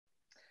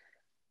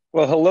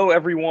Well, hello,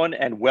 everyone,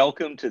 and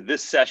welcome to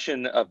this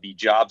session of the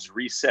Jobs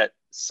Reset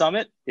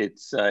Summit.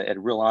 It's a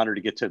real honor to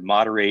get to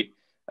moderate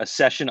a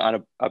session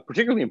on a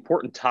particularly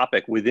important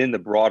topic within the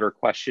broader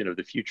question of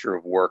the future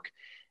of work,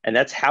 and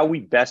that's how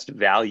we best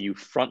value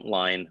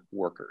frontline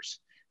workers.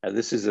 Now,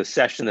 this is a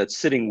session that's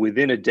sitting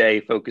within a day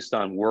focused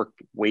on work,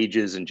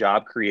 wages, and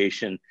job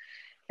creation,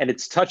 and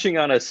it's touching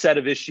on a set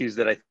of issues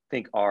that I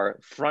think are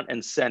front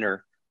and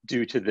center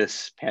due to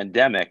this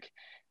pandemic.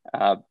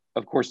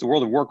 Of course, the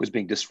world of work was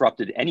being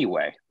disrupted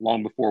anyway,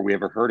 long before we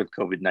ever heard of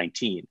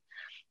COVID-19,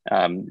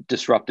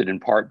 disrupted in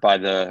part by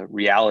the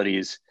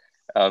realities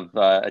of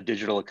a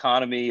digital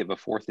economy, of a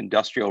fourth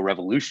industrial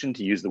revolution,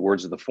 to use the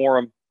words of the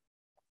forum.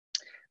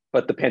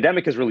 But the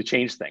pandemic has really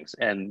changed things,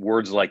 and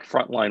words like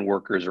frontline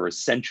workers or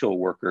essential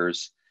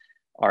workers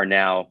are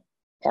now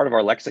part of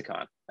our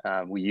lexicon.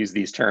 We use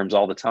these terms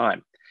all the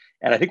time.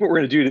 And I think what we're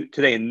going to do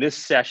today in this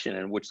session,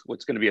 and what's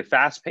going to be a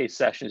fast-paced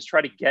session, is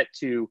try to get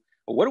to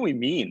what do we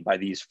mean by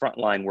these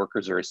frontline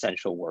workers or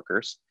essential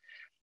workers?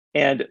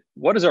 And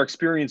what has our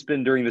experience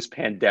been during this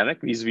pandemic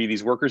vis-a-vis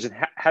these workers? And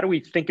how do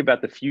we think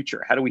about the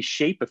future? How do we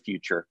shape a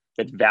future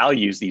that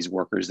values these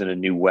workers in a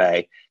new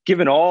way,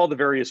 given all the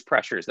various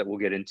pressures that we'll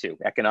get into,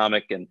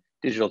 economic and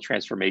digital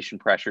transformation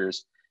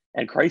pressures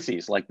and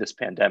crises like this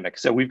pandemic?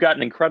 So we've got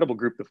an incredible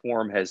group the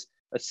forum has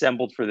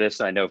assembled for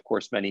this. I know, of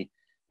course, many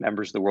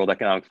members of the World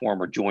Economic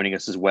Forum are joining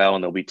us as well,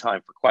 and there'll be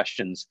time for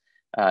questions.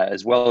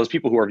 As well as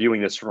people who are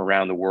viewing this from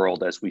around the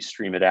world as we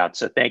stream it out.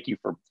 So thank you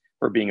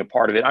for being a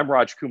part of it. I'm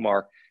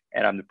Kumar,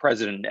 and I'm the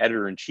president and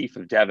editor-in-chief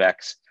of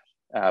DevX,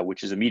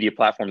 which is a media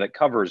platform that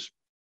covers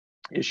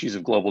issues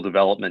of global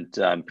development,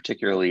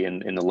 particularly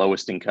in the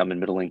lowest income and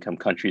middle income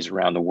countries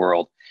around the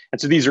world. And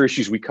so these are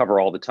issues we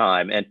cover all the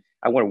time. And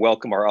I want to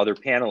welcome our other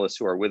panelists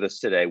who are with us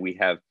today. We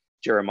have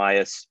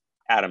Jeremias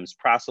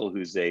Adams-Prassl,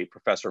 who's a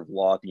professor of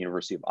law at the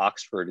University of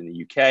Oxford in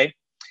the UK.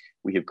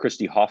 We have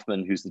Christy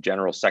Hoffman, who's the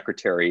General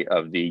Secretary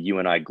of the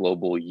UNI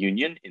Global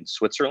Union in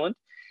Switzerland.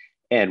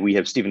 And we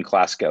have Stephen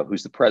Klasko,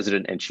 who's the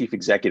President and Chief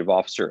Executive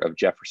Officer of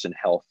Jefferson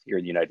Health here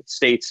in the United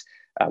States.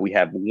 We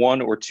have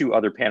one or two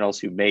other panels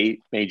who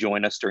may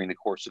join us during the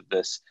course of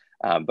this,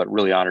 but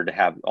really honored to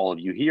have all of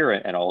you here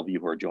and all of you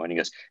who are joining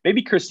us.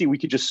 Maybe, Christy, we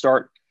could just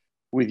start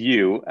with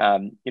you.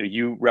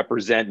 You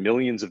represent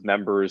millions of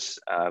members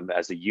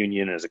as a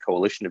union, as a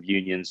coalition of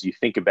unions. You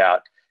think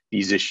about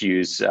these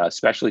issues,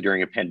 especially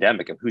during a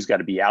pandemic, of who's got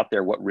to be out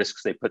there, what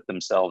risks they put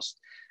themselves.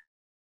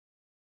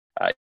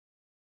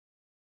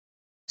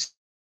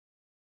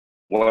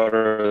 What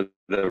are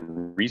the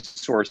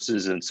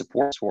resources and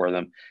supports for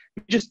them?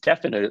 Just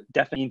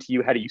definitely to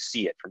you, how do you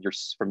see it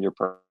from your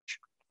perch?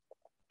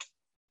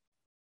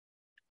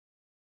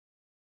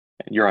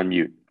 And you're on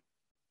mute.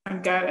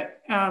 I've got it.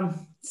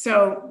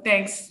 So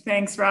thanks,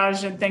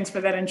 Raj, and thanks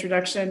for that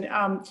introduction.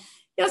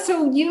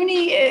 So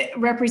UNI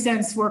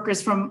represents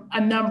workers from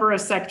a number of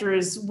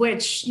sectors,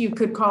 which you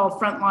could call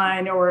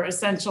frontline or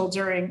essential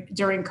during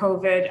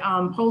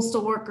COVID.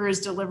 Postal workers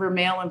deliver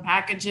mail and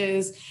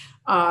packages.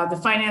 The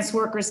finance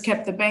workers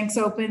kept the banks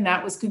open.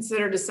 That was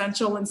considered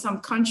essential in some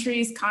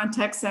countries.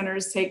 Contact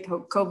centers take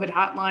COVID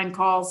hotline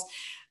calls.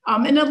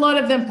 And a lot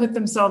of them put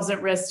themselves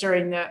at risk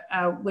during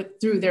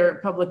through their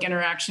public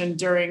interaction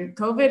during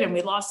COVID. And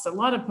we lost a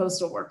lot of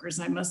postal workers,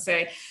 I must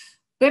say.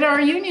 But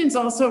our unions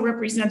also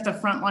represent the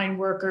frontline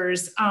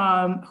workers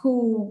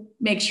who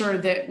make sure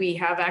that we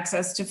have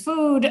access to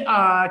food,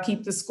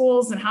 keep the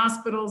schools and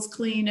hospitals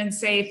clean and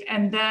safe,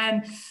 and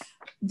then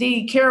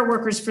the care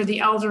workers for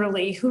the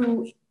elderly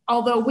who,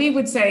 although we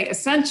would say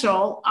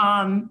essential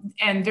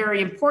and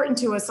very important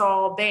to us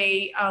all,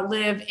 they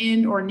live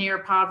in or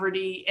near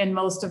poverty in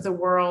most of the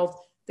world.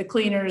 The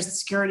cleaners,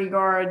 security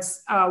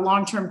guards,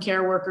 long-term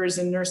care workers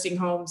in nursing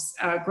homes,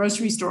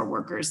 grocery store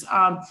workers.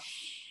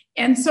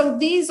 And so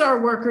these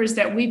are workers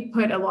that we've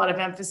put a lot of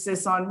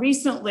emphasis on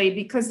recently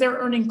because they're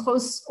earning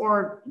close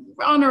or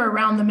on or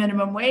around the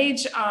minimum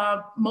wage,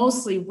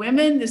 mostly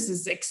women. This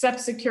is except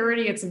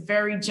security. It's a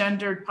very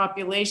gendered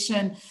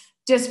population,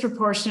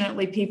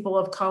 disproportionately people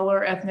of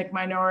color, ethnic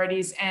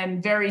minorities,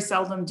 and very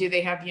seldom do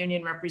they have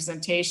union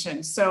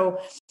representation. So,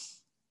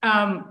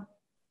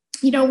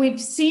 we've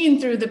seen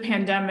through the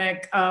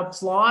pandemic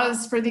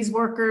applause for these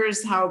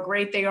workers, how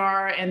great they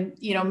are. And,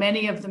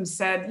 many of them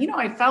said,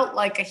 I felt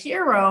like a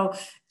hero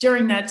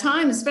during that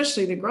time,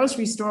 especially the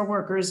grocery store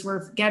workers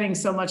were getting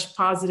so much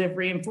positive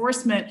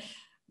reinforcement.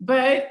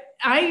 But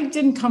I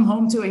didn't come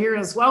home to a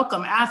hero's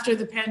welcome. After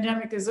the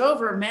pandemic is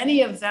over,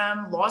 many of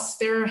them lost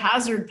their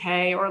hazard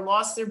pay or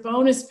lost their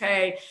bonus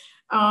pay.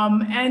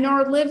 And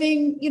are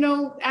living,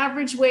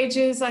 average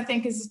wages, I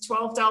think, is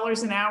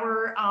 $12 an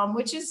hour,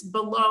 which is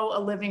below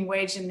a living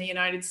wage in the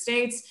United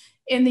States.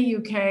 In the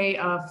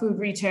UK, food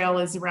retail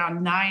is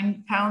around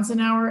 £9 an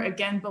hour,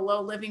 again,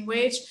 below living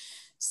wage.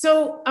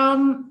 So,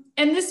 and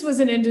this was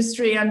an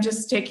industry, I'm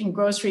just taking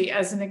grocery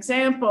as an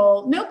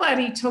example.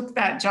 Nobody took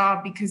that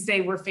job because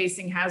they were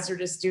facing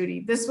hazardous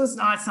duty. This was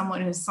not someone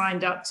who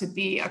signed up to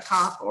be a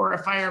cop or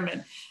a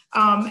fireman.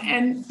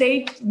 And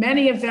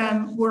many of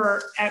them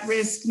were at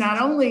risk, not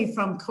only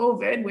from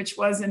COVID, which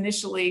was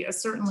initially a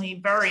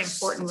certainly very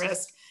important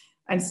risk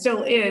and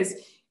still is,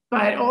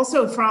 but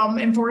also from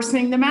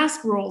enforcing the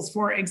mask rules,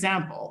 for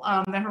example,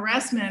 the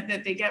harassment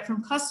that they get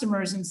from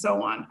customers and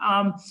so on.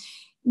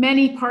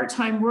 Many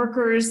part-time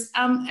workers,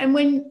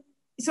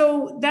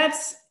 so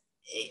that's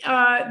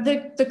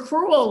the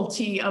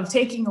cruelty of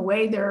taking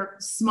away their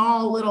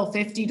small little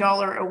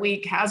 $50 a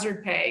week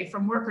hazard pay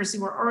from workers who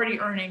were already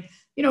earning,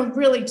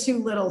 really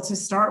too little to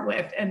start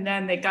with, and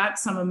then they got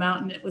some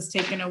amount and it was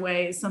taken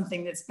away, is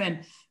something that's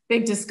been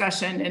big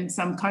discussion in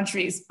some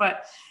countries.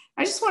 But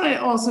I just want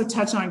to also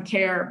touch on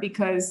care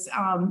because,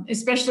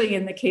 especially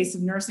in the case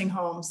of nursing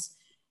homes,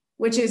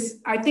 which is,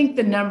 I think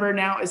the number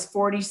now is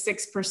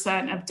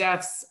 46% of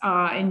deaths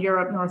in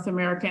Europe, North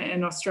America,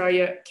 and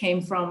Australia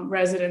came from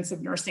residents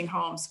of nursing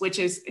homes, which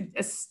is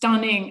a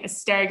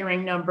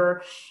staggering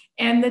number.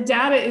 And the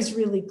data is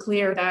really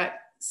clear that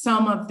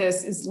some of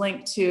this is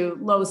linked to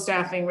low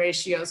staffing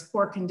ratios,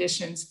 poor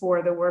conditions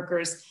for the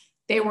workers.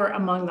 They were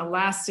among the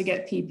last to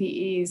get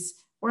PPEs,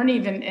 weren't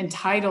even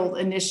entitled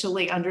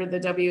initially under the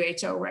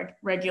WHO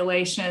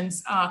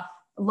regulations.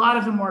 A lot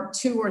of them worked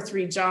 2 or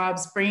 3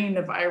 jobs, bringing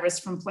the virus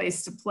from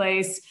place to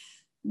place.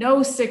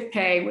 No sick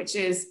pay, which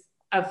is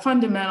a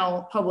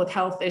fundamental public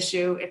health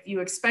issue. If you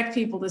expect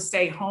people to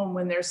stay home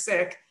when they're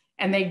sick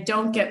and they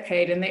don't get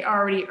paid and they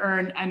already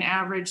earn an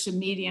average to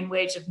median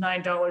wage of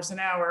 $9 an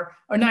hour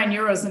or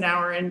 €9 an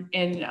hour in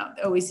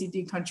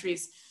OECD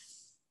countries,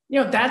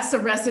 that's the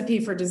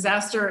recipe for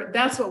disaster.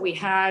 That's what we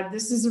had.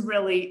 This is a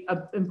really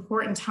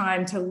important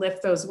time to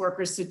lift those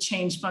workers, to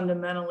change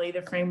fundamentally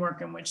the framework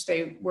in which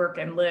they work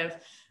and live.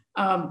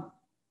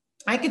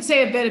 I could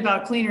say a bit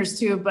about cleaners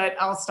too, but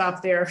I'll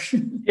stop there.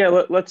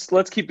 Yeah,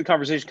 let's keep the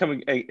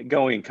conversation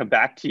going and come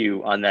back to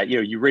you on that.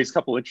 You raised a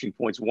couple of interesting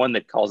points. One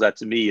that calls out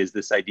to me is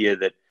this idea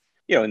that,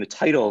 in the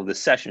title of the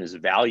session is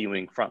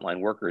valuing frontline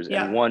workers.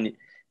 Yeah. And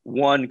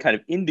one kind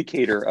of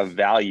indicator of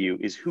value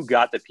is who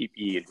got the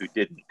PPE and who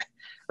didn't.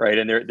 Right.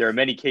 And there are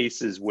many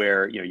cases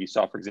where, you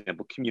saw, for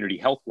example, community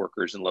health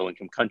workers in low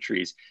income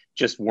countries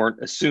just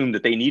weren't assumed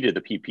that they needed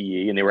the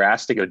PPE and they were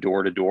asked to go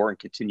door to door and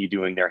continue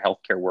doing their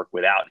healthcare work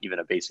without even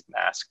a basic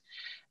mask.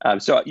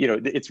 So,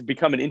 it's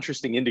become an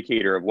interesting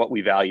indicator of what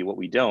we value, what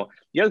we don't.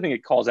 The other thing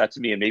it calls out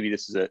to me, and maybe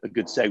this is a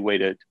good segue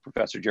to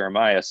Professor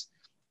Jeremias,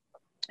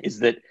 is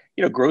that,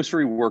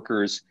 grocery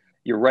workers,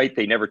 you're right,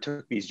 they never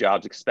took these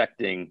jobs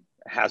expecting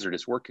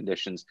hazardous work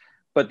conditions.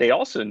 But they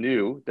also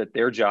knew that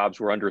their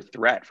jobs were under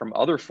threat from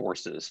other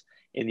forces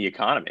in the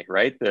economy,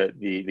 right?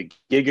 The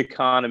gig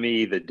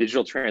economy, the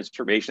digital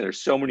transformation.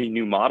 There's so many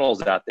new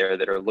models out there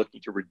that are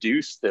looking to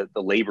reduce the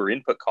labor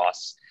input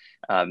costs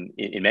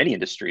in many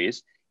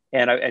industries.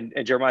 And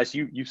Jeremias,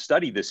 you've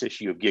studied this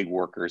issue of gig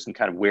workers and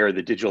kind of where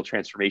the digital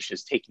transformation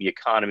is taking the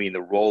economy and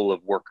the role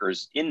of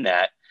workers in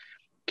that.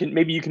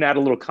 Maybe you can add a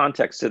little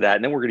context to that.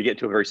 And then we're going to get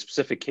to a very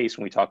specific case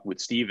when we talk with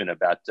Stephen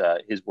about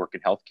his work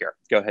in healthcare.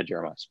 Go ahead,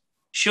 Jeremias.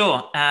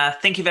 Sure.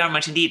 Thank you very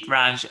much indeed,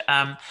 Raj.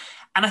 And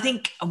I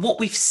think what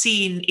we've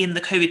seen in the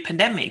COVID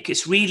pandemic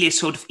is really a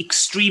sort of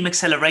extreme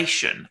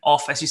acceleration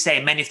of, as you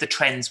say, many of the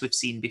trends we've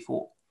seen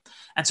before.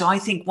 And so I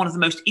think one of the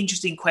most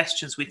interesting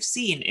questions we've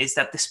seen is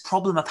that this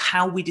problem of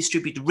how we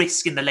distribute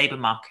risk in the labor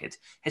market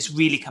has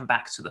really come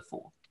back to the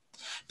fore.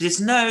 There's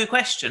no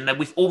question that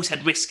we've always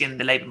had risk in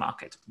the labor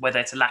market, whether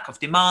it's a lack of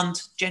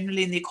demand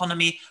generally in the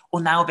economy,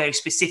 or now very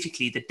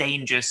specifically the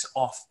dangers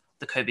of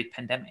the COVID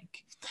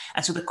pandemic.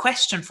 And so the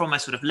question from a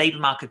sort of labor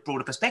market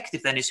broader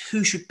perspective then is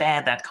who should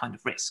bear that kind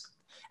of risk?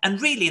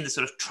 And really in the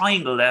sort of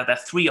triangle there are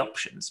 3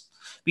 options.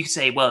 We could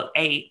say, well,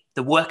 A,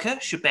 the worker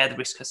should bear the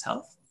risk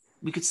herself.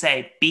 We could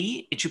say,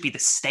 B, it should be the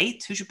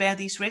state who should bear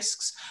these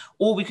risks.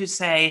 Or we could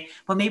say,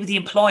 well, maybe the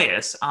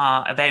employers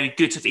are a very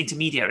good sort of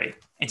intermediary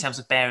in terms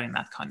of bearing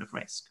that kind of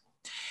risk.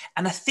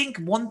 And I think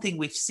one thing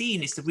we've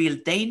seen is the real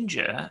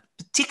danger,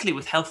 particularly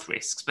with health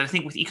risks, but I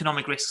think with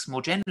economic risks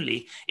more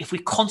generally, if we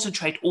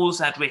concentrate all of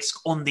that risk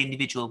on the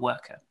individual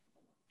worker.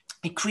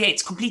 It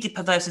creates completely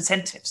perverse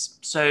incentives.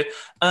 So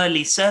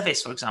early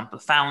surveys, for example,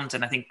 found,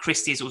 and I think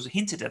Christy has also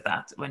hinted at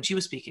that when she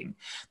was speaking,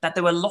 that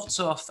there were lots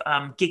of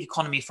gig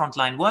economy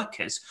frontline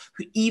workers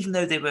who, even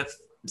though they were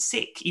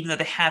sick, even though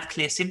they had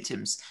clear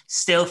symptoms,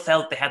 still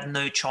felt they had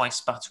no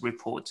choice but to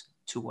report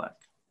to work.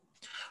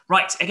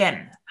 Right,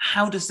 again,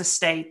 how does the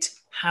state,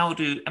 how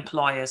do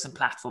employers and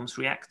platforms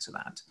react to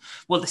that?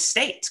 Well, the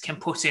state can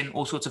put in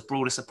all sorts of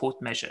broader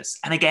support measures.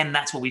 And again,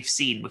 that's what we've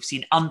seen. We've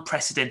seen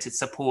unprecedented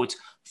support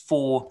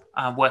for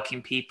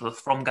working people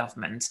from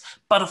governments.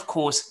 But of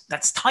course,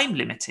 that's time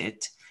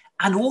limited.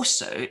 And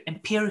also,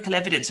 empirical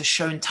evidence has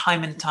shown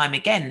time and time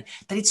again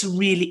that it's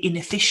really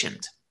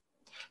inefficient.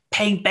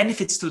 paying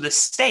benefits to the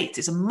state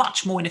is a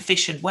much more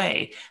inefficient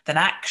way than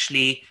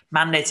actually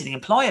mandating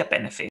employer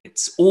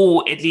benefits,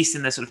 or at least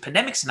in the sort of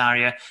pandemic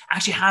scenario,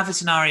 actually have a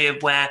scenario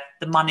where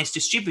the money is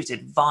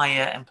distributed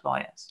via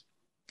employers.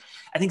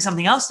 I think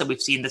something else that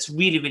we've seen that's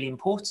really, really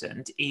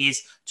important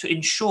is to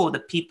ensure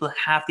that people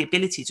have the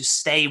ability to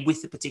stay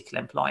with a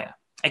particular employer.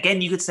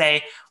 Again, you could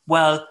say,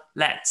 well,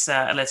 let's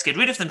get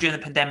rid of them during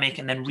the pandemic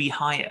and then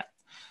rehire.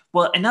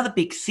 Well, another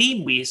big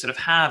theme we sort of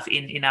have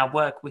in our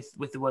work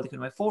with the World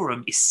Economic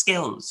Forum is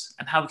skills,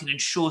 and how we can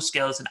ensure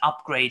skills and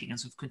upgrading and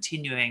sort of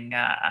continuing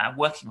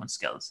working on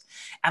skills.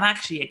 And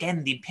actually,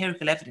 again, the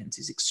empirical evidence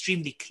is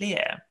extremely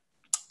clear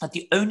that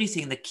the only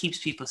thing that keeps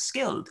people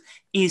skilled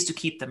is to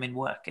keep them in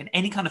work. And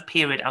any kind of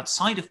period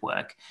outside of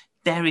work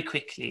very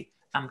quickly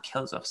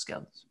kills off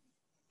skills.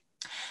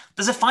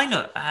 There's a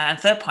final and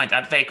third point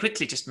I'd very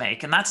quickly just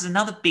make, and that's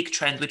another big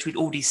trend which we'd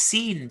already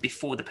seen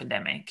before the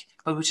pandemic,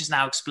 but which has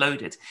now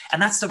exploded.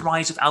 And that's the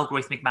rise of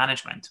algorithmic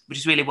management, which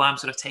is really why I'm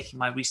sort of taking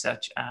my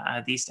research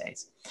these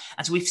days.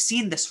 And so we've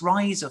seen this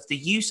rise of the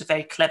use of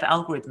very clever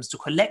algorithms to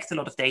collect a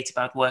lot of data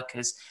about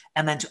workers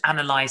and then to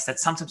analyze that,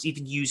 sometimes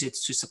even use it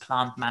to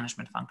supplant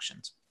management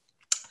functions.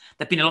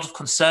 There have been a lot of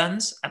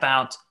concerns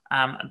about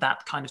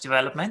that kind of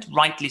development,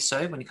 rightly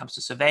so, when it comes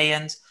to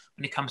surveillance,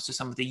 when it comes to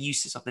some of the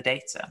uses of the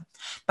data.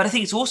 But I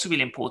think it's also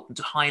really important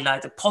to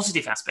highlight a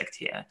positive aspect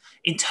here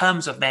in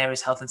terms of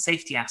various health and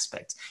safety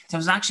aspects, in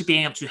terms of actually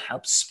being able to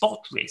help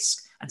spot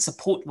risk and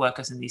support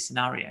workers in these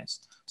scenarios.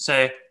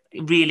 So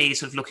really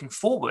sort of looking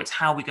forward,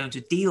 how are we going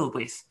to deal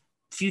with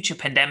future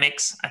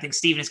pandemics? I think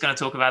Stephen is going to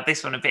talk about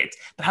this one a bit,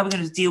 but how are we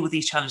going to deal with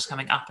these challenges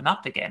coming up and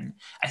up again?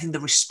 I think the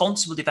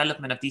responsible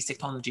development of these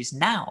technologies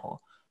now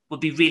will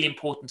be really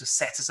important to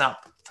set us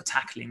up for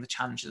tackling the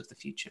challenges of the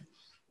future.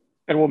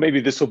 And well, maybe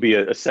this will be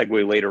a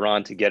segue later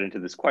on to get into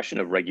this question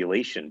of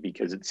regulation,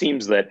 because it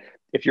seems that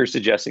if you're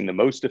suggesting the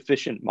most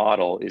efficient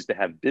model is to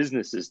have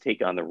businesses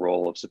take on the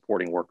role of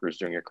supporting workers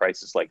during a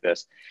crisis like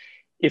this,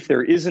 if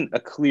there isn't a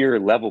clear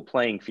level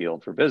playing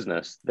field for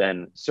business,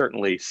 then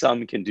certainly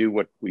some can do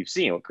what we've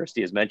seen, what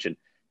Christy has mentioned,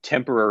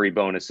 temporary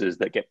bonuses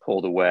that get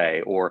pulled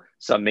away, or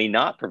some may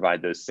not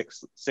provide those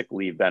sick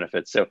leave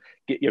benefits. So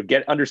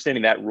get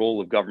understanding that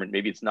role of government.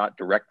 Maybe it's not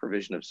direct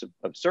provision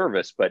of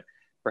service, but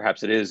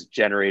perhaps it is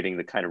generating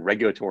the kind of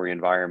regulatory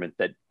environment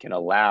that can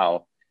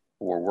allow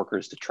for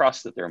workers to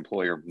trust that their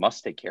employer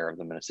must take care of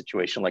them in a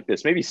situation like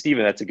this. Maybe,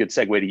 Stephen, that's a good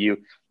segue to you.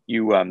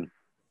 You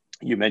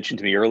mentioned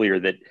to me earlier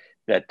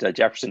that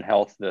Jefferson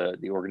Health, the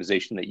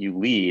organization that you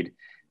lead,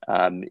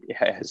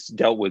 has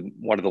dealt with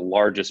one of the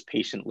largest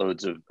patient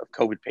loads of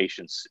COVID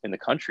patients in the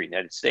country,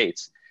 United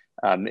States.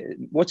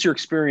 What's your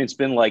experience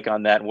been like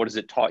on that? And what has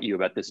it taught you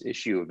about this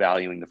issue of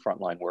valuing the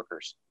frontline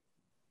workers?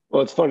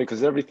 Well, it's funny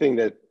because everything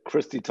that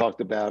Christy talked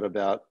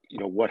about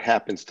what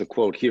happens to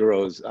quote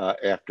heroes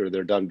after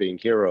they're done being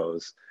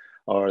heroes,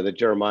 or that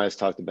Jeremias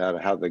talked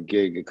about how the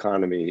gig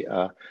economy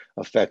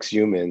affects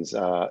humans,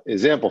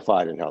 is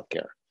amplified in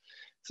healthcare.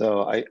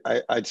 So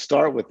I'd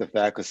start with the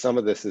fact, because some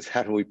of this is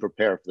how do we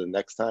prepare for the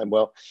next time?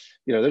 Well,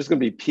 there's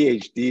going to be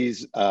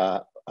PhDs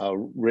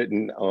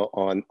written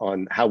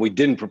on how we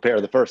didn't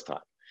prepare the first time.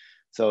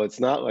 So it's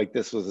not like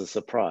this was a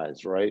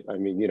surprise, right? I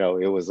mean,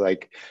 it was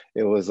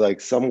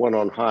like someone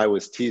on high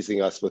was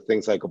teasing us with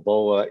things like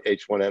Ebola,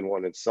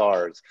 H1N1, and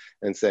SARS,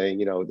 and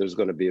saying, there's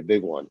going to be a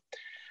big one.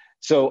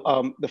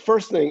 So the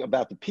first thing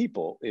about the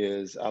people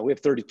is we have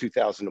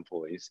 32,000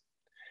 employees,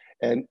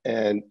 and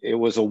it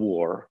was a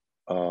war.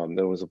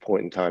 There was a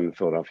point in time in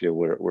Philadelphia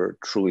where it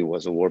truly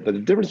was a war. But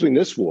the difference between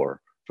this war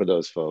for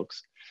those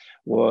folks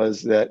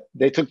was that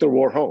they took the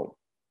war home.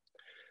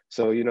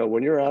 So,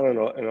 when you're out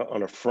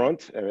on a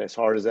front, and as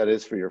hard as that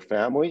is for your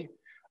family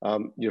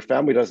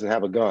doesn't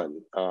have a gun.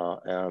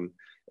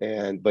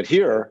 But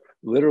here,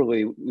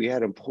 literally, we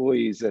had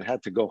employees that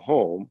had to go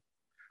home,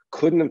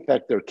 couldn't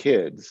infect their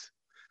kids.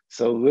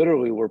 So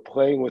literally, we're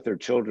playing with their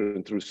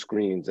children through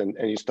screens, and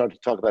you start to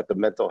talk about the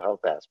mental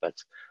health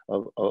aspects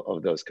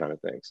of those kind of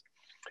things.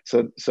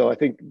 So I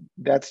think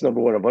that's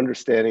number one, of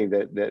understanding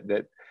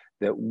that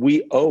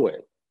we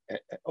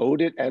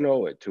owed it and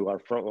owe it to our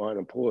frontline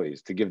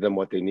employees to give them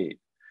what they need.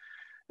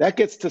 That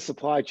gets to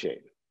supply chain.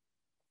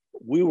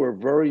 We were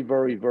very,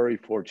 very, very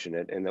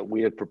fortunate in that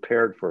we had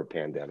prepared for a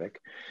pandemic,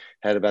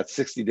 had about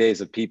 60 days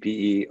of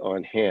PPE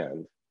on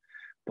hand,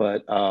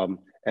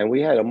 and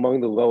we had among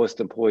the lowest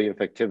employee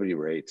infectivity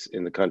rates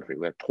in the country.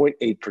 We had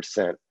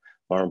 0.8% of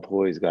our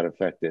employees got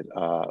affected,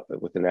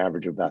 with an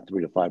average of about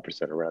 3 to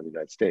 5% around the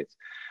United States.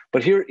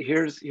 But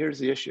here's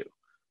the issue.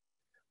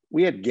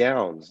 We had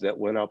gowns that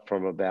went up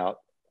from about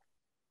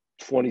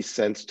 20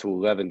 cents to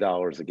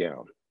 $11 a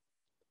gown,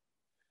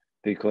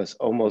 because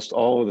almost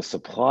all of the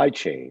supply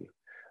chain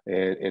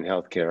in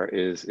healthcare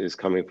is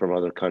coming from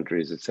other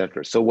countries, et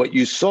cetera. So what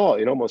you saw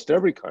in almost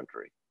every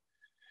country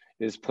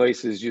is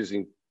places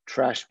using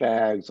trash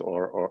bags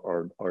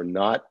or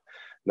not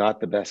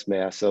not the best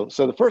mask. So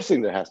the first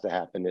thing that has to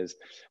happen is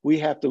we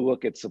have to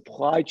look at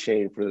supply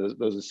chain for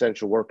those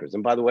essential workers.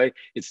 And by the way,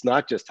 it's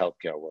not just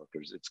healthcare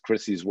workers, it's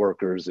Christy's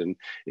workers and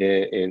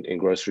in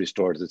grocery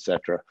stores, et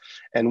cetera.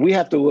 And we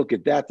have to look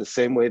at that the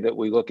same way that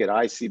we look at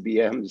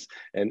ICBMs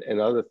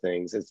and other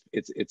things.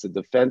 It's a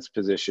defense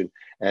position,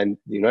 and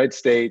the United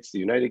States, the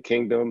United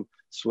Kingdom,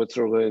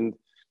 Switzerland,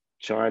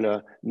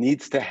 China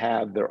needs to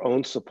have their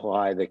own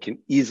supply that can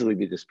easily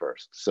be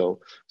dispersed. So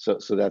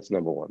that's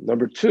number one.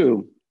 Number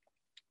two,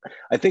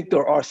 I think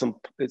there are some,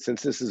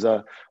 since this is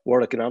a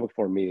World Economic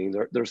Forum meeting,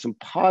 there are some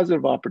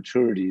positive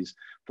opportunities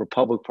for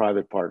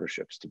public-private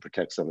partnerships to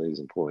protect some of these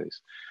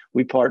employees.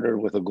 We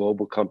partnered with a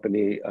global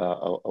company,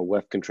 a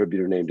WEF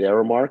contributor named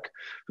Aramark,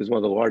 who's one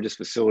of the largest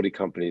facility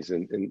companies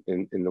in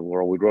the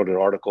world. We wrote an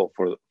article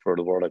for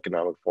the World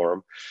Economic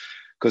Forum,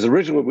 because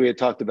originally we had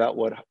talked about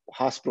what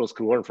hospitals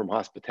can learn from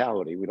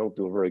hospitality. We don't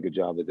do a very good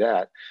job of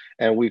that.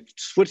 And we've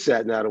switched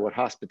that now to what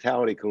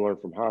hospitality can learn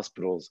from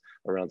hospitals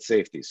around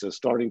safety. So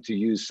starting to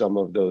use some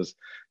of those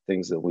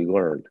things that we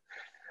learned.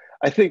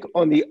 I think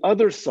on the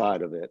other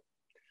side of it,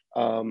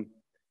 and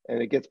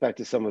it gets back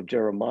to some of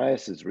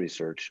Jeremias's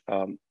research,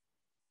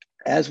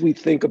 as we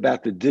think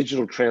about the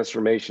digital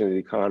transformation of the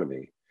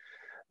economy,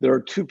 there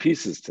are two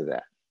pieces to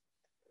that.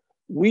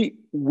 We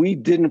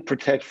didn't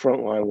protect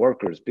frontline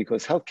workers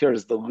because healthcare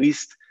is the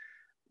least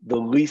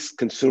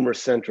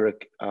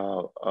consumer-centric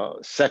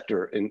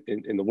sector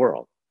in the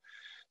world.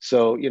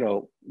 So,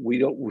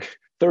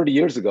 30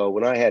 years ago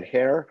when I had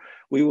hair,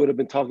 we would have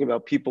been talking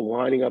about people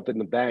lining up in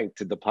the bank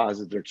to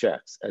deposit their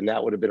checks, and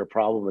that would have been a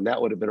problem, and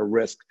that would have been a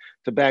risk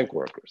to bank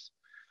workers.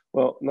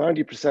 Well,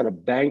 90%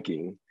 of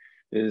banking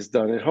is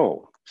done at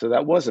home, so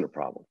that wasn't a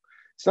problem.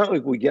 It's not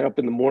like we get up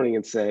in the morning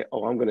and say,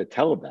 oh, I'm going to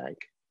tell a bank.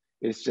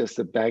 It's just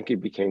that banking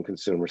became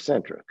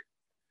consumer-centric.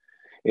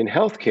 In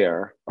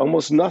healthcare,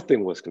 almost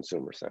nothing was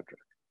consumer-centric.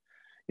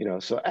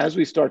 So as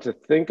we start to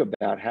think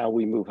about how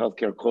we move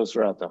healthcare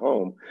closer out to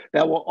home,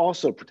 that will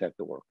also protect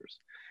the workers.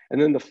 And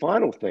then the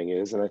final thing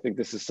is, and I think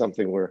this is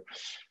something where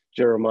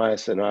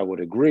Jeremias and I would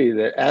agree,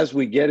 that as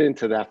we get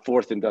into that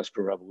fourth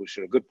industrial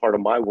revolution, a good part of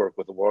my work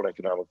with the World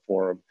Economic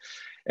Forum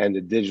and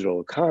the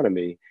digital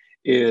economy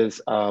is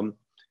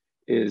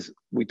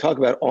we talk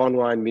about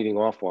online meeting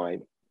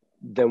offline.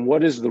 Then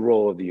what is the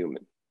role of the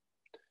human?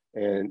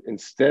 And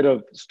instead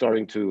of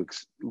starting to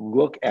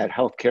look at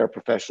healthcare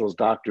professionals,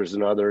 doctors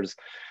and others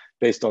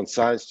based on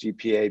science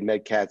GPA,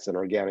 MedCats and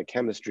organic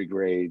chemistry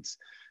grades,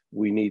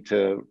 we need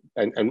to,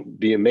 and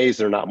be amazed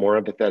they're not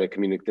more empathetic,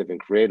 communicative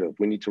and creative.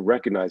 We need to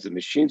recognize that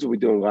machines will be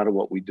doing a lot of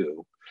what we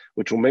do,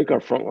 which will make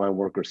our frontline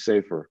workers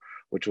safer,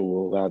 which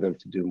will allow them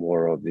to do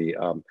more of the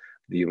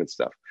human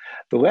stuff.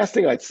 The last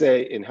thing I'd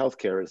say in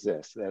healthcare is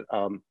this, that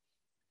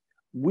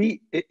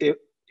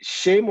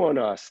shame on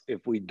us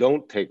if we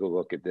don't take a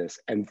look at this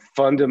and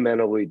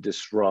fundamentally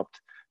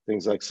disrupt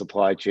things like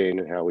supply chain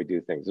and how we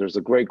do things. There's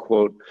a great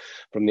quote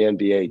from the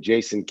NBA.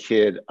 Jason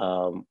Kidd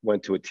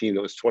went to a team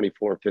that was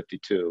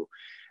 24-52,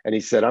 and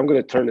he said, I'm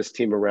going to turn this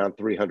team around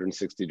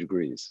 360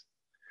 degrees.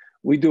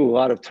 We do a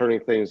lot of turning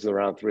things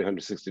around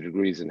 360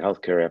 degrees in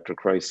healthcare after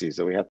crises,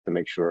 and we have to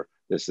make sure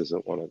this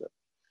isn't one of them.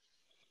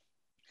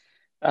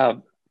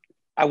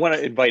 I want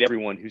to invite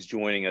everyone who's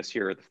joining us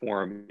here at the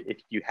forum. If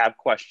you have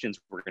questions,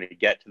 we're going to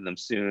get to them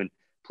soon.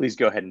 Please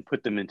go ahead and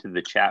put them into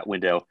the chat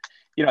window.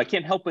 I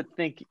can't help but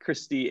think,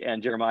 Christy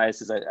and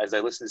Jeremias, as I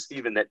listen to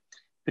Stephen, that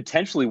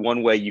potentially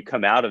one way you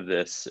come out of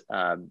this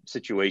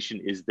situation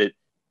is that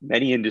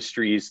many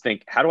industries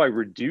think, how do I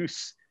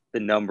reduce the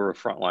number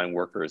of frontline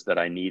workers that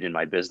I need in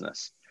my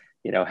business?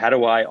 How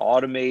do I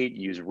automate,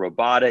 use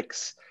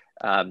robotics?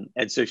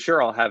 And so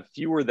sure, I'll have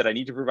fewer that I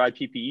need to provide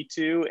PPE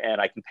to,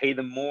 and I can pay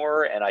them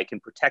more and I can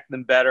protect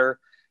them better.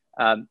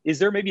 Is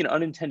there maybe an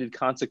unintended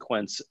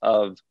consequence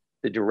of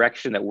the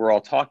direction that we're all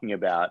talking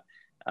about,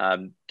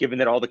 given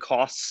that all the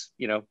costs,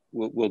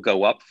 will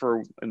go up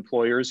for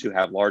employers who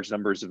have large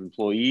numbers of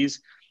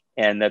employees,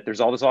 and that there's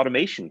all this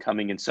automation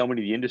coming in so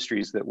many of the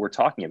industries that we're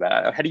talking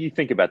about? How do you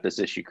think about this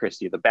issue,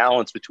 Christy, the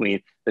balance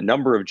between the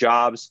number of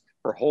jobs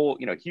for whole,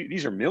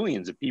 these are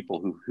millions of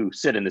people who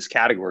sit in this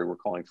category we're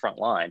calling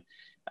frontline.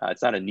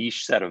 It's not a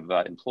niche set of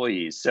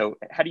employees. So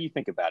how do you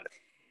think about it?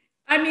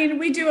 I mean,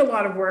 we do a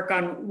lot of work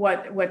on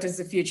what does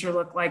the future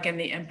look like and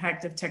the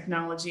impact of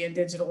technology and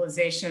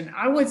digitalization.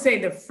 I would say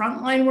the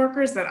frontline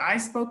workers that I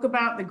spoke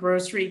about, the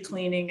grocery,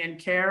 cleaning, and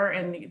care,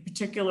 and in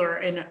particular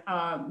in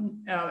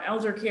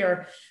elder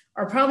care,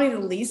 are probably the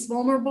least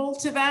vulnerable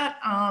to that.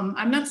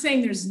 I'm not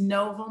saying there's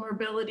no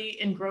vulnerability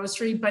in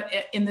grocery, but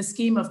in the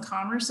scheme of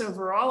commerce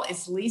overall,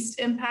 it's least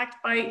impact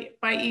by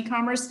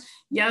e-commerce.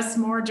 Yes,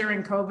 more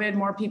during COVID,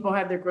 more people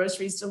had their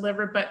groceries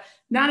delivered, but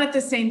not at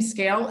the same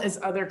scale as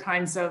other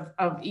kinds of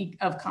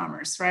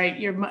commerce, right?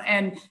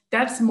 And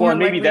that's more. Well,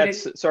 maybe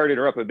that's, sorry to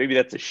interrupt, but maybe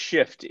that's a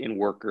shift in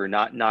worker,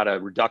 not a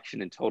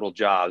reduction in total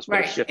jobs, but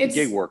right. A shift in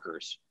gig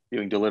workers.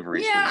 doing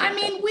deliveries? Yeah, I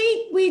mean,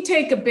 we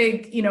take a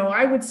big,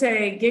 I would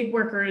say gig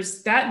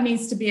workers, that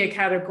needs to be a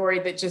category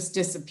that just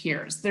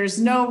disappears. There's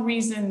no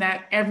reason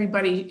that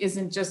everybody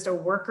isn't just a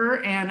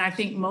worker. And I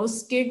think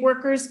most gig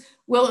workers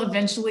will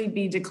eventually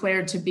be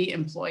declared to be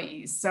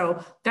employees.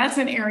 So that's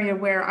an area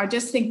where I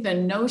just think the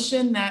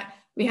notion that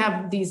we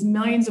have these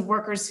millions of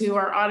workers who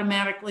are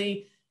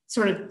automatically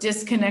sort of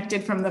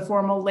disconnected from the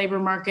formal labor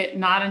market,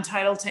 not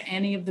entitled to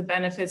any of the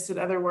benefits that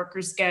other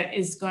workers get,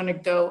 is going to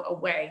go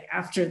away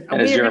after.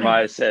 And as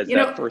Jeremias says,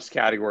 that first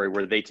category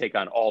where they take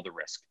on all the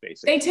risk,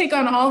 basically. They take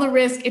on all the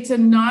risk. It's a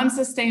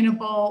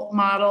non-sustainable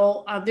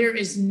model. There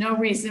is no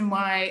reason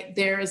why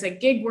there is a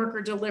gig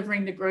worker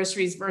delivering the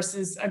groceries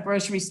versus a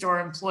grocery store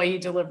employee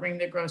delivering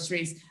the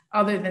groceries,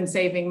 other than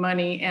saving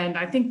money. And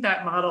I think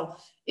that model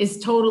is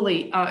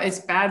totally, it's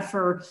bad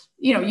for,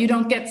 you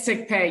don't get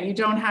sick pay, you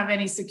don't have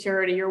any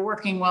security, you're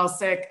working while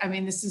sick. I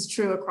mean, this is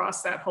true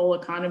across that whole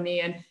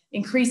economy. And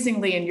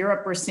increasingly in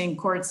Europe, we're seeing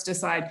courts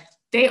decide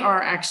they are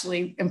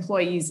actually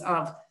employees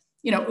of,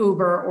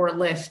 Uber or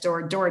Lyft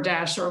or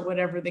DoorDash or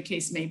whatever the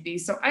case may be.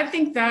 So I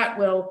think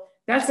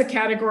that's a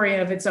category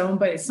of its own,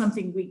 but it's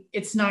something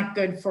it's not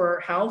good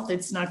for health.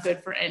 It's not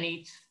good for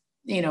any,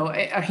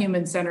 a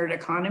human-centered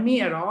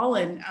economy at all.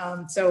 And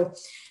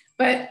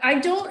but I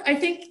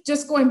think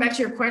just going back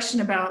to your question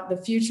about the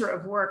future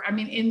of work, I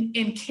mean,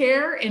 in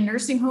care, in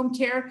nursing home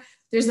care,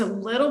 there's a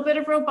little bit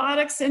of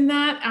robotics in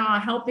that,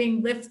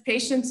 helping lift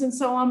patients and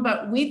so on,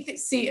 but we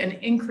see an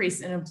increase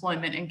in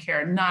employment in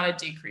care, not a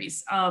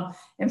decrease.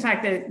 In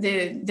fact,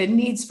 the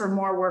needs for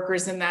more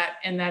workers in that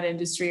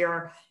industry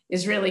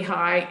is really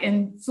high.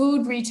 In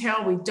food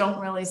retail, we don't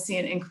really see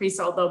an increase,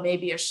 although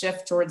maybe a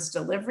shift towards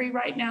delivery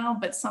right now,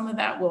 but some of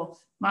that will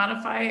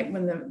modify it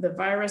when the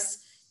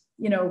virus,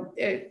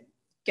 it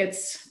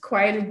gets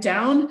quieted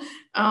down.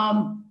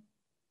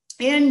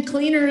 And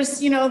cleaners,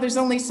 there's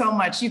only so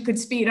much you could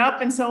speed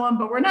up and so on,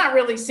 but we're not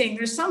really seeing,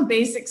 there's some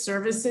basic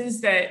services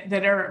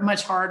that are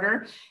much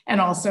harder. And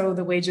also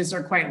the wages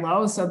are quite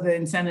low. So the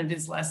incentive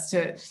is less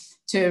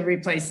to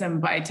replace them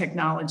by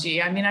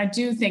technology. I mean, I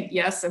do think,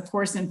 yes, of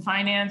course, in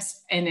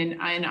finance and in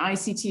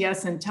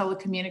ICTS and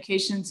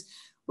telecommunications,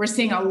 we're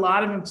seeing a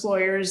lot of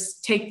employers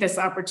take this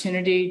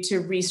opportunity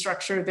to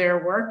restructure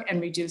their work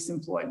and reduce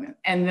employment.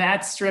 And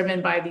that's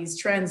driven by these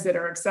trends that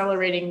are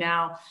accelerating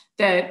now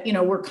that,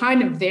 we're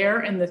kind of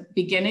there in the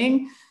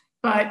beginning,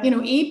 but,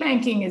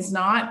 e-banking is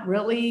not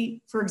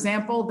really, for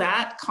example,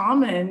 that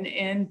common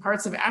in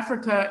parts of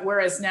Africa,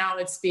 whereas now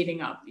it's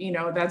speeding up,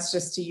 that's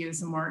just to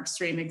use a more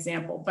extreme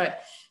example.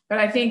 But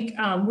I think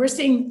we're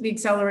seeing the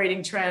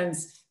accelerating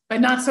trends, but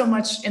not so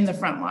much in the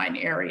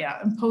frontline area.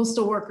 And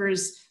postal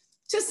workers,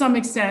 to some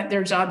extent,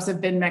 their jobs have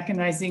been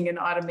mechanizing and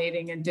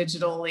automating and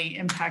digitally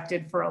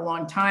impacted for a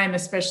long time,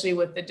 especially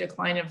with the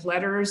decline of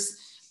letters.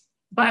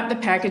 But the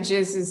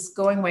packages is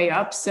going way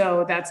up,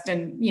 so that's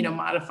been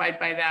modified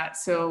by that.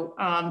 So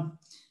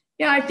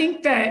I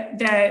think that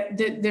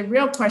the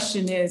real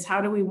question is, how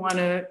do we want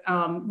to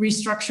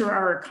restructure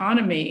our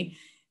economy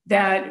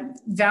that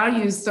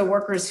values the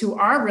workers who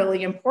are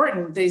really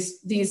important?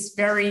 These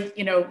very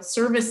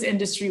service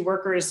industry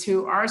workers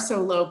who are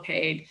so low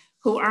paid,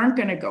 who aren't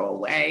going to go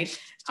away.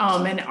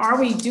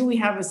 And do we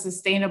have a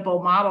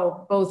sustainable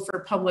model, both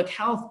for public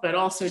health, but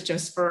also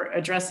just for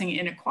addressing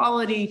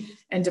inequality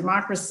and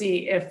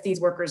democracy if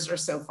these workers are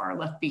so far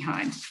left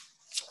behind?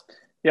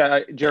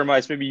 Yeah,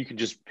 Jeremias, maybe you could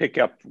just pick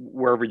up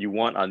wherever you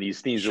want on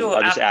these themes. Sure.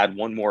 I'll just add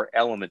one more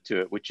element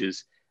to it, which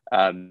is,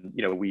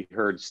 we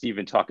heard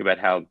Stephen talk about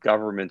how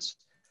governments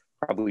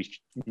probably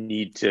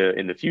need to,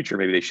 in the future,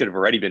 maybe they should have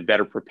already been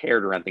better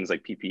prepared around things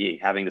like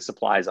PPE, having the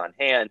supplies on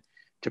hand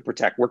to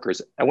protect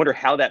workers. I wonder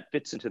how that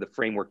fits into the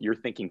framework you're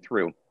thinking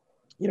through.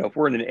 If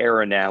we're in an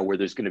era now where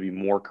there's going to be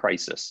more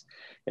crisis,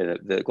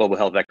 the global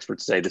health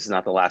experts say this is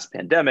not the last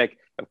pandemic.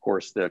 Of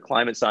course, the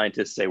climate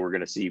scientists say we're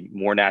going to see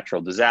more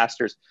natural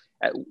disasters.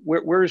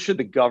 Where should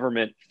the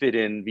government fit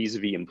in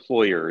vis-a-vis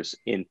employers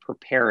in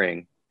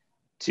preparing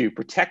to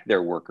protect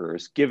their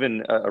workers,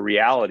 given a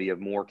reality of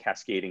more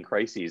cascading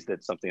crises?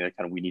 That's something that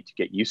kind of we need to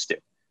get used to.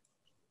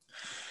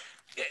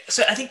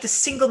 So I think the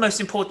single most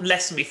important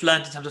lesson we've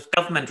learned in terms of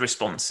government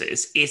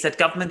responses is that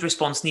government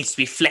response needs to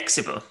be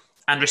flexible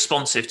and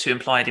responsive to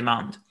employer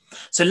demand.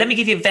 So let me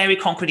give you a very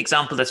concrete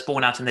example that's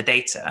borne out in the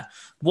data,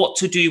 what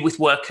to do with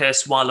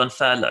workers while on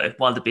furlough,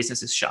 while the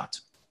business is shut,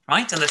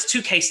 right? And there's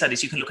two case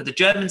studies. You can look at the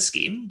German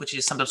scheme, which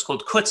is sometimes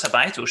called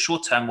Kurzarbeit or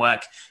short-term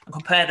work, and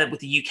compare that with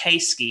the UK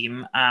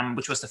scheme,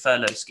 which was the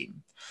furlough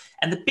scheme.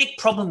 And the big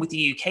problem with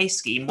the UK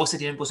scheme was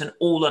that it was an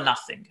all or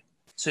nothing.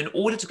 So in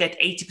order to get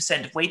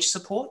 80% of wage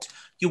support,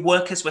 your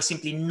workers were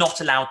simply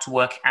not allowed to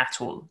work at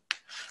all.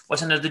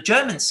 Whereas under the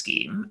German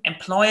scheme,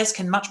 employers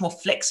can much more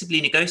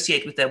flexibly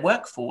negotiate with their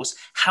workforce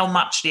how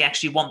much they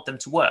actually want them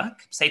to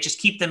work. Say, just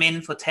keep them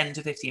in for 10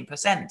 to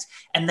 15%,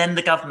 and then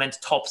the government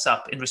tops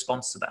up in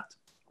response to that.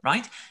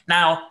 Right?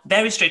 Now,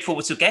 very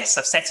straightforward to guess.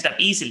 I've set it up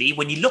easily.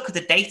 When you look at the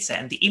data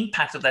and the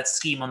impact of that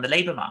scheme on the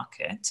labor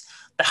market,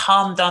 the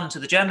harm done to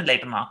the German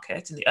labor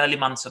market in the early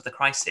months of the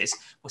crisis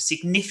was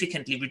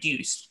significantly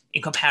reduced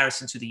in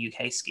comparison to the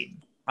UK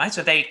scheme. right?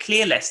 So a very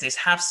clear lesson is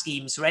have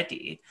schemes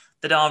ready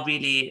that are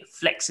really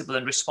flexible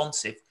and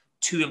responsive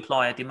to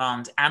employer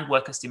demand and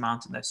workers'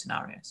 demand in those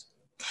scenarios.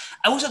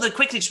 I also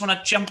quickly just want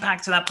to jump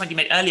back to that point you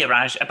made earlier,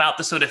 Raj, about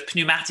the sort of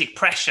pneumatic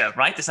pressure,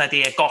 right? This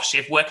idea, gosh,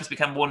 if workers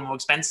become more and more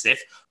expensive,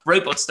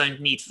 robots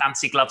don't need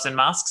fancy gloves and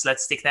masks,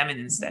 let's stick them in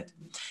instead.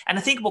 And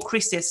I think what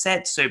Christy has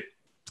said, so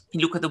you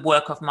look at the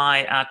work of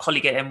my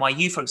colleague at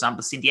NYU, for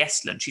example, Cindy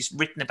Estlund, she's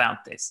written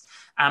about this.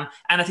 And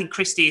I think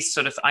Christy's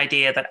sort of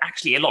idea that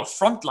actually a lot of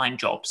frontline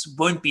jobs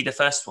won't be the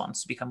first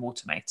ones to become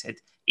automated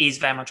is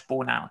very much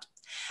borne out.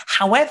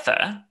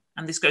 However,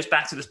 and this goes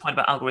back to this point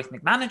about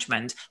algorithmic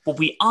management, what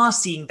we are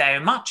seeing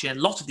very much in a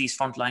lot of these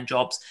frontline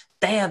jobs,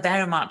 they are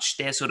very much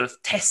their sort of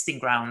testing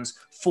grounds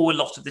for a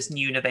lot of this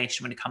new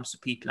innovation when it comes to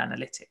people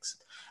analytics.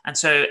 And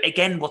so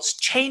again, what's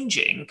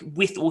changing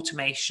with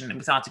automation and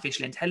with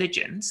artificial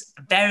intelligence,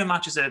 very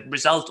much as a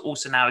result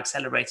also now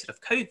accelerated of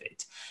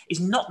COVID, is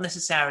not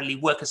necessarily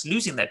workers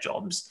losing their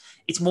jobs,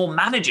 it's more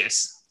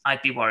managers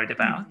I'd be worried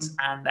about.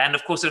 And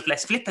of course, sort of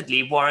less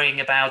flippantly, worrying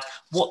about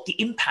what the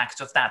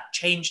impact of that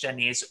change then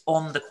is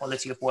on the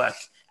quality of work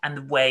and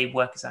the way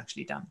work is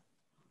actually done.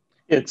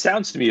 It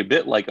sounds to me a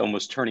bit like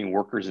almost turning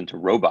workers into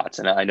robots.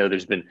 And I know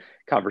there's been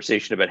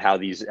conversation about how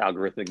these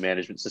algorithmic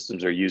management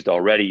systems are used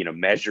already,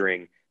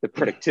 measuring the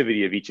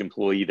productivity of each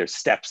employee, their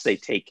steps they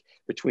take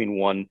between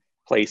one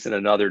place and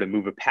another to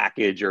move a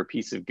package or a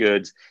piece of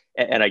goods.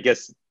 And I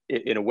guess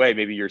in a way,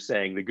 maybe you're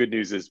saying the good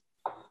news is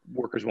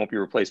workers won't be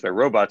replaced by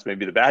robots.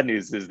 Maybe the bad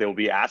news is they'll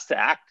be asked to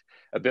act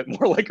a bit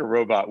more like a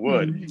robot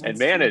would and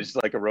managed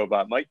like a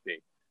robot might be.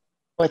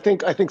 I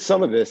think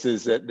some of this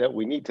is that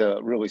we need to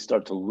really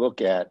start to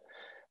look at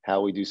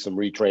how we do some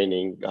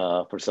retraining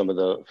for some of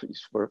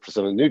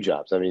the new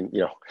jobs. I mean,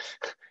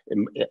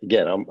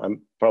 again,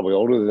 I'm probably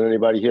older than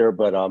anybody here,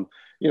 but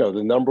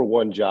the number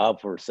one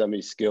job for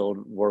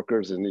semi-skilled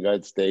workers in the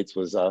United States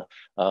was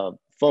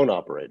phone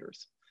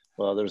operators.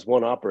 Well, there's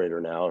one operator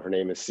now. Her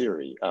name is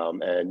Siri,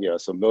 and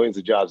so millions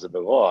of jobs have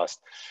been lost.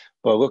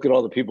 But look at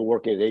all the people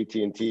working at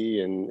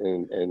AT&T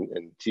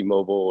and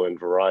T-Mobile and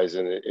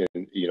Verizon,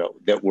 and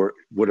that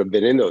would have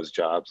been in those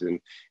jobs and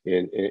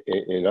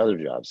in other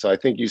jobs. So I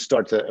think you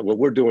start to, what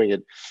we're doing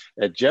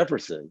at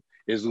Jefferson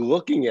is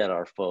looking at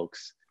our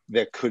folks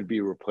that could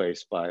be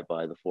replaced by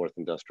the fourth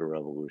industrial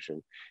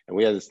revolution. And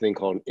we have this thing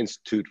called an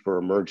Institute for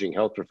Emerging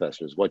Health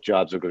Professionals, what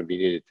jobs are going to be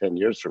needed 10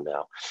 years from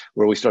now,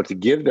 where we start to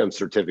give them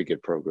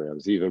certificate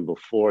programs even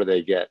before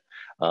they get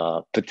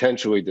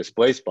potentially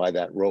displaced by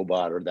that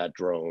robot or that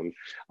drone,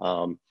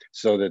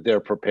 so that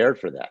they're prepared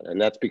for that. And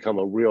that's become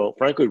a real,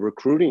 frankly,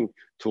 recruiting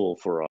tool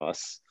for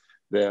us,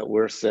 that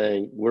we're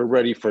saying we're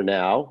ready for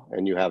now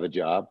and you have a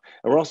job,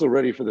 and we're also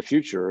ready for the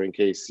future in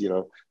case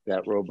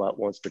that robot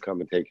wants to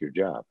come and take your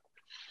job.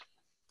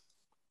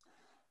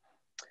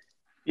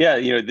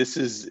 Yeah, this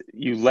is,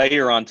 you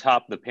layer on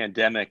top the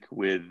pandemic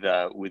with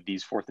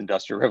these fourth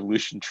industrial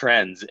revolution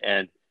trends,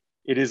 and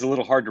it is a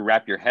little hard to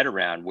wrap your head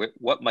around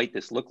what might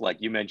this look like.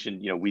 You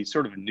mentioned, we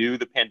sort of knew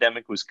the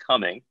pandemic was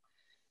coming,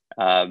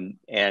 and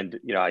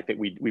I think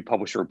we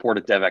published a report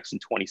at DevX in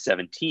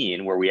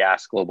 2017 where we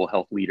asked global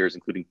health leaders,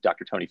 including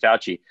Dr. Tony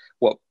Fauci,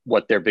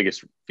 what their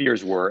biggest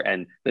fears were,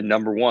 and the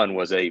number one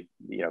was a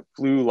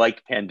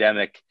flu-like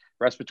pandemic,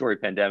 respiratory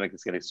pandemic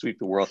that's going to sweep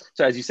the world.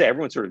 So as you say,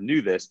 everyone sort of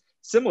knew this.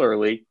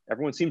 Similarly,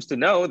 everyone seems to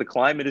know the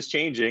climate is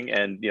changing,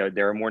 and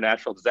there are more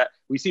natural disasters.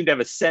 We seem to have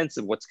a sense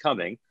of what's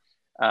coming,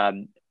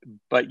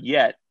 but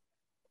yet,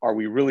 are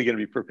we really going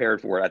to be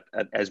prepared for it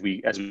as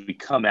we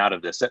come out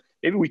of this? So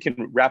maybe we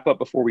can wrap up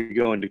before we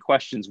go into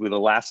questions with a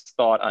last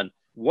thought on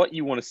what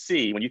you want to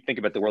see when you think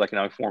about the World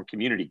Economic Forum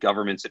community,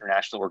 governments,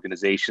 international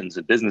organizations,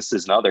 and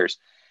businesses and others,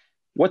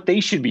 what they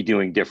should be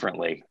doing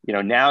differently.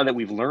 Now that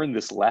we've learned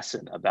this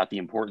lesson about the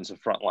importance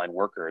of frontline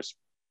workers,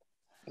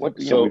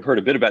 we've heard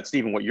a bit about,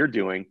 Stephen, what you're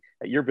doing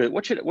at your bit.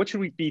 What should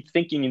we be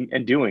thinking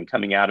and doing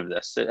coming out of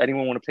this?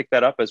 Anyone want to pick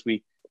that up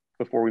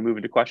before we move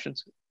into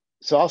questions?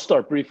 So I'll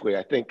start briefly.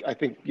 I think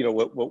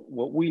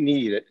what we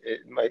need.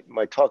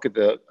 My talk at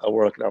the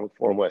World Economic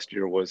Forum last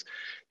year was,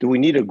 do we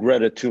need a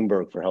Greta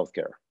Thunberg for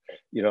healthcare?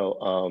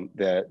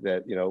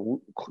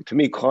 To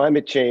me,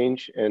 climate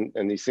change and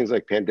these things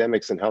like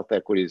pandemics and health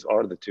equities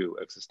are the two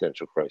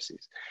existential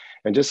crises.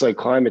 And just like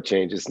climate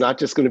change, it's not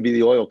just going to be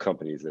the oil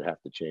companies that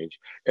have to change.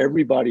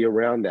 Everybody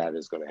around that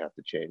is going to have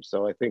to change.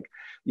 So I think,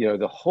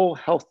 the whole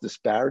health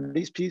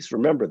disparities piece,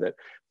 remember that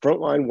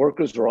frontline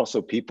workers are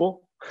also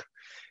people.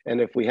 And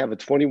if we have a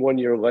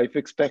 21-year life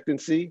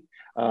expectancy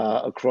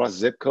across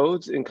zip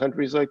codes in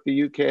countries like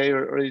the UK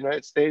or the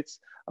United States,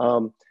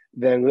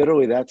 then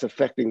literally that's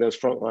affecting those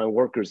frontline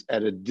workers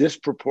at a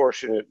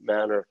disproportionate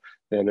manner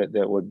than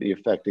that would be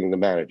affecting the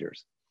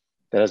managers.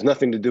 That has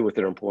nothing to do with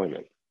their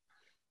employment.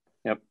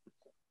 Yep.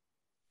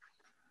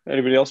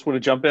 Anybody else want to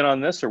jump in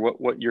on this, or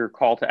what your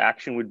call to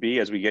action would be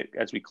as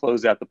we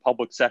close out the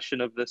public section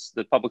of this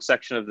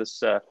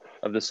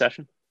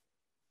session?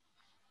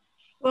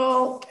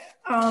 Well,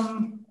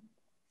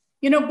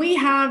 we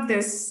have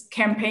this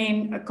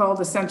campaign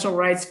called Essential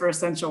Rights for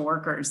Essential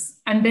Workers.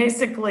 And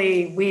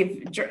basically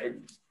we've,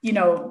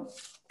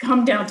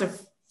 come down to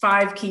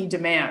 5 key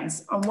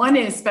demands. One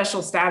is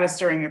special status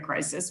during a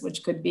crisis,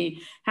 which could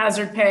be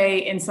hazard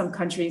pay. In some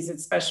countries,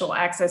 it's special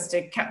access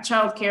to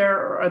childcare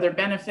or other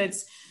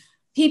benefits.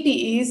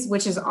 PPEs,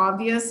 which is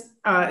obvious,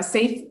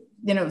 safe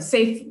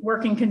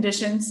working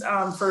conditions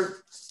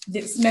for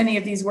many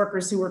of these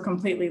workers who were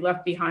completely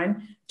left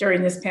behind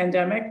during this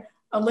pandemic.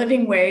 A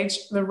living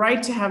wage, the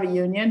right to have a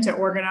union, to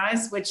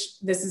organize, which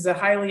these are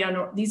highly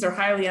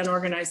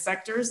unorganized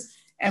sectors,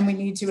 and we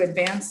need to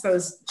advance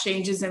those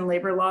changes in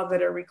labor law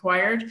that are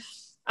required,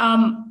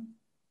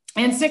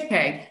 and sick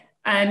pay.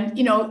 And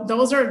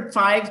those are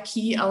 5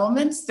 key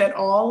elements that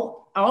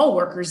all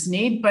workers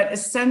need, but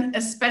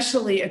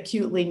especially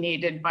acutely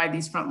needed by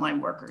these frontline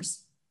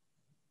workers.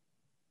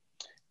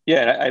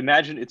 Yeah, I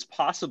imagine it's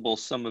possible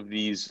some of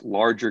these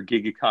larger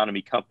gig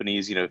economy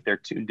companies, if they're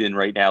tuned in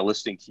right now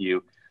listening to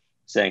you,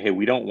 saying, hey,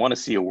 we don't want to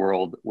see a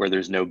world where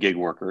there's no gig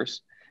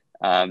workers.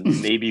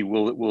 Maybe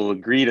we'll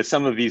agree to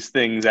some of these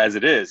things as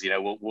it is.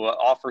 We'll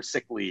offer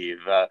sick leave.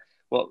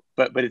 But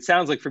it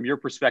sounds like from your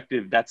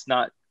perspective, that's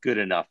not good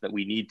enough, that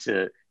we need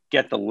to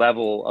get the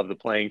level of the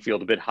playing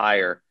field a bit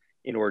higher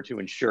in order to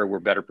ensure we're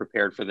better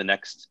prepared for the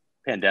next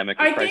pandemic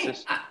or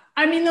crisis?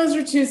 Those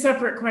are 2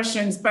 separate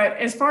questions. But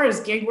as far as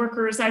gig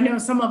workers, I know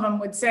some of them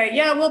would say,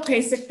 yeah, we'll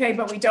pay sick pay,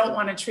 but we don't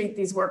want to treat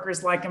these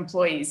workers like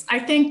employees. I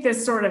think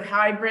this sort of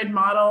hybrid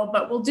model,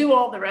 but we'll do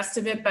all the rest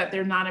of it, but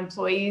they're not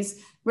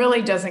employees,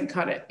 really doesn't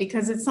cut it.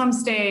 Because at some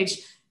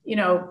stage,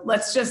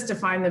 let's just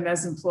define them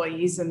as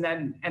employees and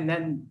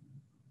then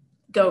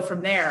go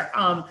from there.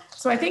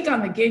 So I think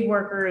on the gig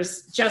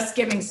workers, just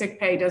giving sick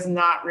pay doesn't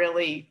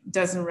really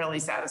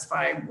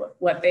satisfy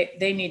what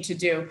they need to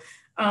do.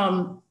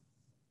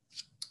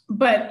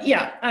 But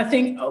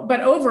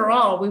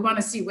overall, we want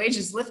to see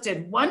wages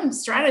lifted. One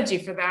strategy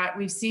for that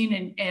we've seen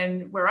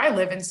in where I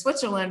live in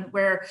Switzerland,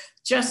 where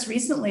just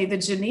recently the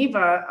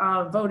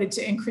Geneva voted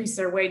to increase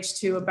their wage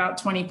to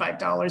about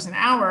 $25 an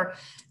hour,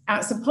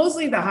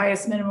 supposedly the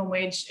highest minimum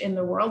wage in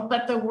the world.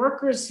 But the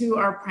workers who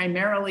are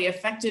primarily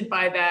affected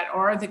by that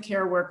are the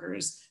care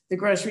workers, the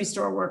grocery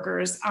store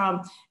workers,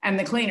 and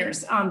the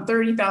cleaners.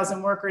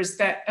 30,000 workers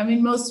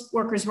most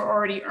workers were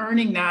already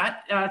earning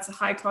that. It's a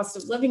high cost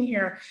of living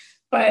here.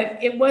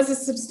 But it was a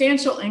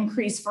substantial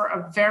increase for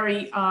a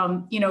very,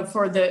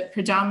 for the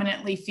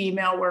predominantly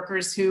female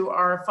workers who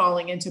are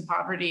falling into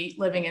poverty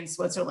living in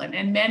Switzerland.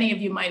 And many of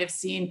you might have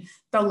seen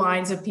the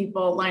lines of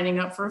people lining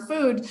up for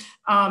food.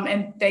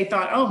 And they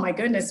thought, oh my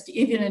goodness,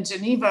 even in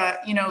Geneva,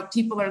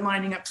 people are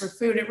lining up for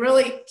food. It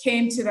really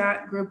came to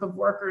that group of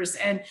workers.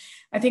 And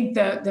I think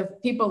the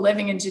people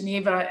living in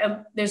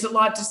Geneva, there's a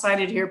lot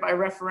decided here by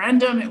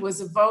referendum. It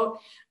was a vote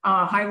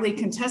highly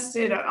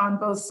contested on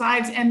both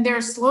sides. And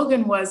their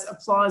slogan was,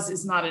 applause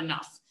is not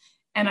enough.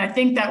 And I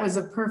think that was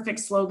a perfect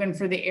slogan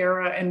for the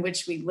era in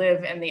which we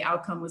live. And the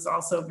outcome was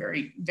also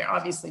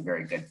obviously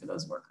very good for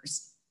those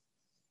workers.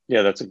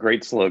 Yeah, that's a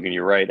great slogan.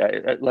 You're right.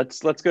 Let's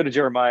go to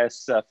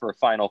Jeremias for a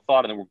final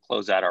thought, and then we'll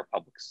close out our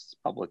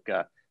public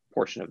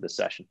portion of this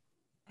session.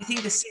 I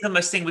think the single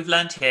most thing we've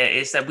learned here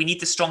is that we need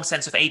the strong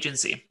sense of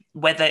agency,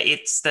 whether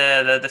it's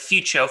the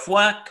future of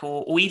work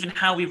or even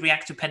how we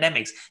react to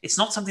pandemics. It's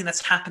not something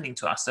that's happening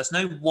to us. There's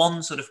no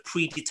one sort of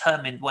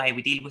predetermined way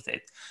we deal with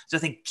it. So I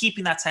think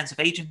keeping that sense of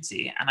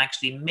agency and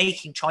actually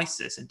making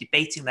choices and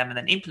debating them and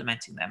then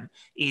implementing them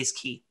is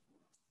key.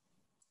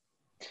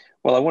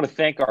 Well, I want to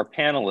thank our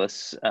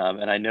panelists,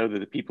 and I know that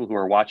the people who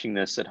are watching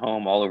this at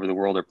home all over the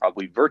world are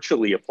probably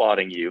virtually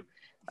applauding you.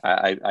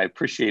 I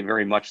appreciate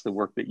very much the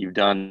work that you've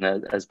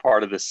done as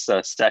part of this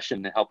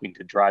session, helping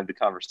to drive the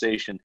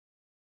conversation.